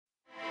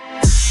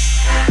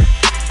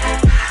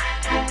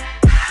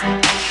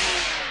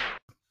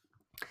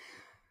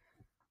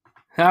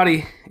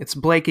Howdy, it's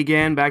Blake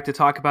again, back to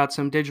talk about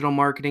some digital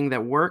marketing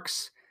that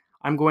works.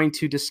 I'm going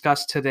to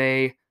discuss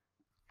today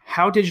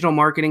how digital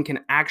marketing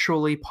can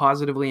actually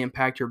positively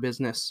impact your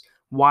business,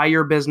 why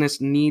your business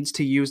needs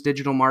to use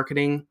digital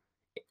marketing,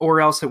 or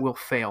else it will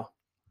fail.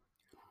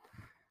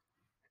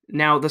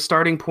 Now, the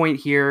starting point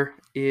here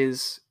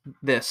is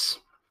this.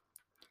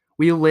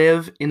 We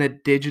live in a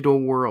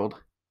digital world.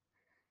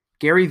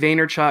 Gary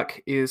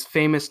Vaynerchuk is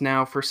famous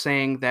now for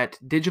saying that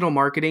digital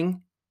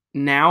marketing,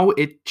 now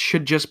it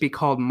should just be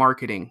called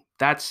marketing.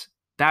 That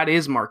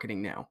is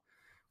marketing now.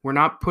 We're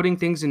not putting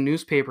things in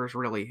newspapers,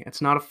 really.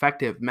 It's not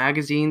effective.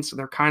 Magazines,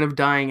 they're kind of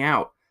dying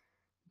out.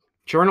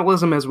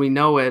 Journalism as we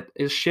know it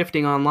is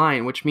shifting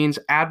online, which means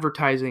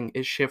advertising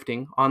is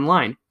shifting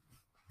online.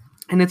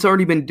 And it's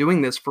already been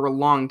doing this for a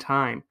long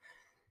time.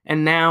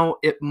 And now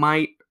it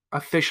might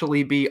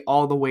officially be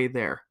all the way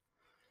there.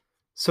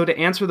 So to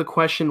answer the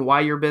question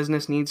why your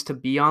business needs to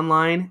be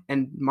online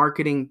and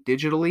marketing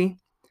digitally,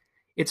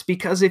 it's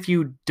because if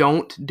you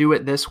don't do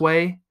it this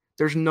way,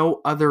 there's no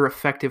other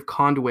effective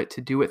conduit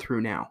to do it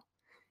through now.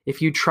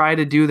 If you try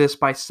to do this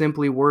by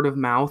simply word of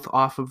mouth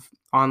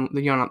on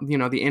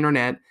the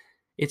internet,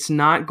 it's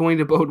not going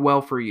to bode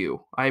well for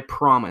you. I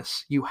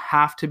promise. You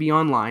have to be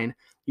online.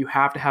 You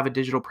have to have a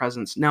digital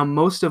presence. Now,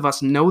 most of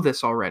us know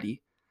this already.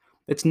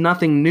 It's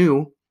nothing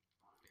new.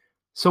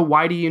 So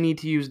why do you need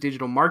to use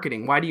digital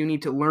marketing? Why do you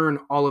need to learn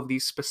all of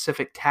these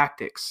specific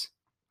tactics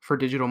for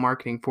digital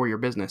marketing for your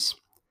business?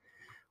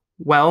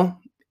 Well,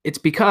 it's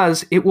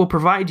because it will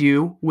provide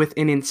you with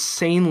an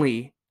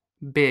insanely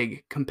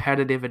big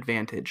competitive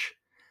advantage.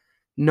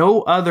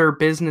 No other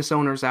business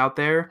owners out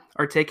there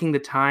are taking the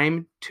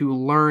time to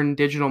learn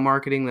digital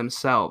marketing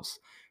themselves,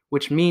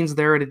 which means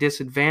they're at a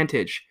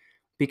disadvantage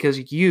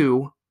because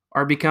you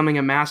are becoming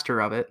a master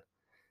of it.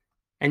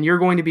 And you're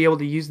going to be able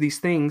to use these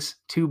things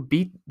to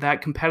beat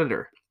that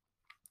competitor.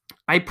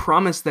 I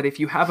promise that if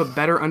you have a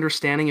better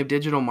understanding of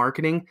digital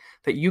marketing,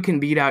 that you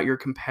can beat out your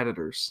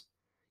competitors.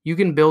 You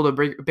can build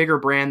a bigger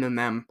brand than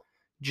them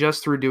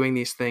just through doing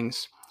these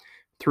things.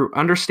 Through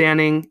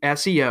understanding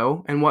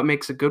SEO and what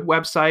makes a good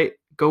website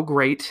go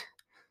great,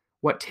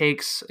 what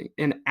takes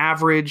an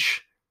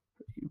average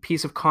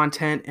piece of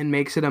content and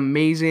makes it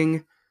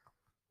amazing,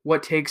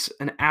 what takes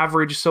an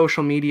average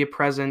social media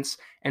presence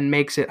and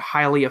makes it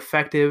highly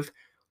effective.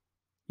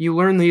 You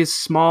learn these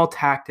small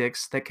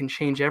tactics that can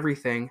change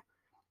everything,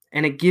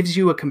 and it gives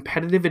you a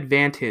competitive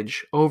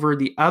advantage over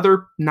the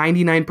other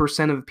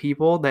 99% of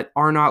people that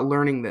are not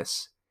learning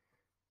this.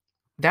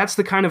 That's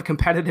the kind of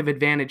competitive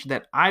advantage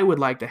that I would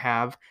like to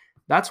have.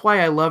 That's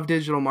why I love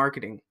digital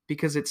marketing,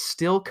 because it's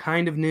still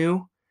kind of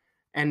new,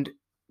 and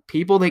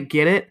people that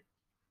get it,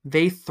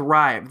 they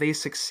thrive, they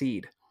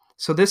succeed.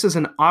 So this is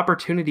an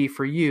opportunity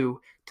for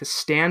you to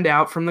stand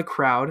out from the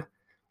crowd,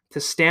 to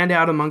stand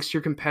out amongst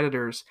your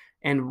competitors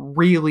and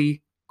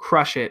really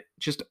crush it.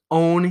 Just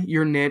own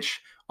your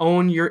niche,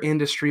 own your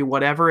industry,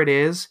 whatever it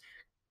is.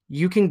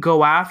 You can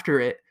go after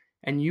it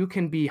and you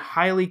can be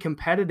highly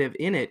competitive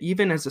in it,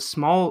 even as a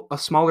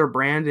smaller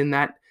brand in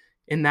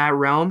that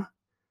realm,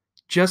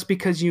 just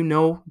because you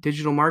know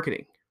digital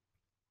marketing.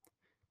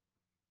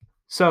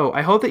 So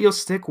I hope that you'll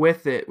stick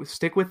with it,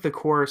 stick with the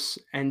course,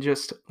 and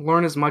just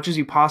learn as much as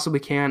you possibly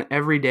can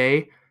every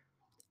day,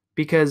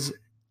 because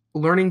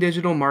learning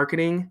digital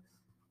marketing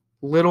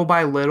little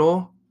by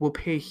little will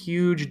pay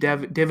huge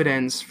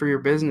dividends for your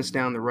business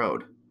down the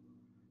road.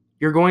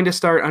 You're going to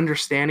start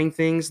understanding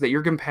things that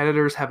your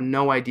competitors have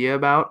no idea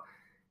about,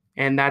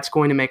 and that's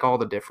going to make all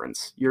the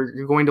difference.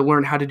 You're going to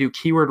learn how to do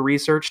keyword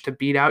research to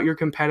beat out your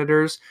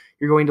competitors.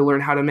 You're going to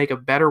learn how to make a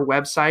better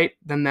website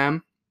than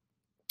them,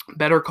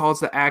 better calls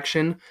to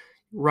action,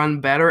 run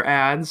better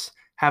ads,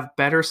 have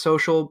better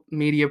social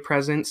media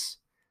presence,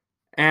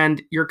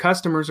 and your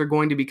customers are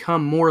going to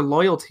become more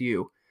loyal to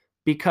you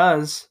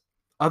because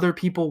other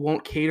people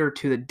won't cater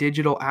to the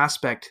digital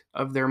aspect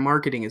of their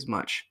marketing as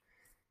much.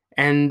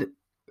 And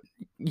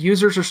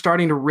users are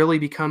starting to really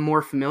become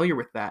more familiar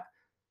with that.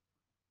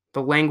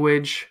 The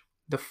language,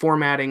 the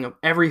formatting of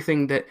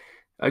everything that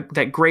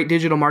great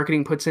digital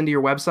marketing puts into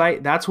your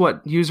website, that's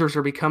what users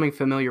are becoming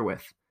familiar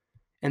with.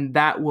 And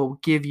that will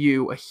give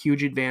you a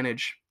huge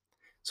advantage.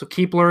 So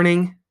keep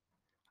learning.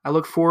 I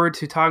look forward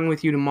to talking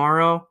with you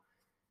tomorrow.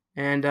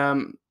 And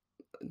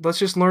let's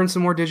just learn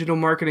some more digital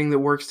marketing that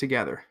works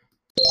together.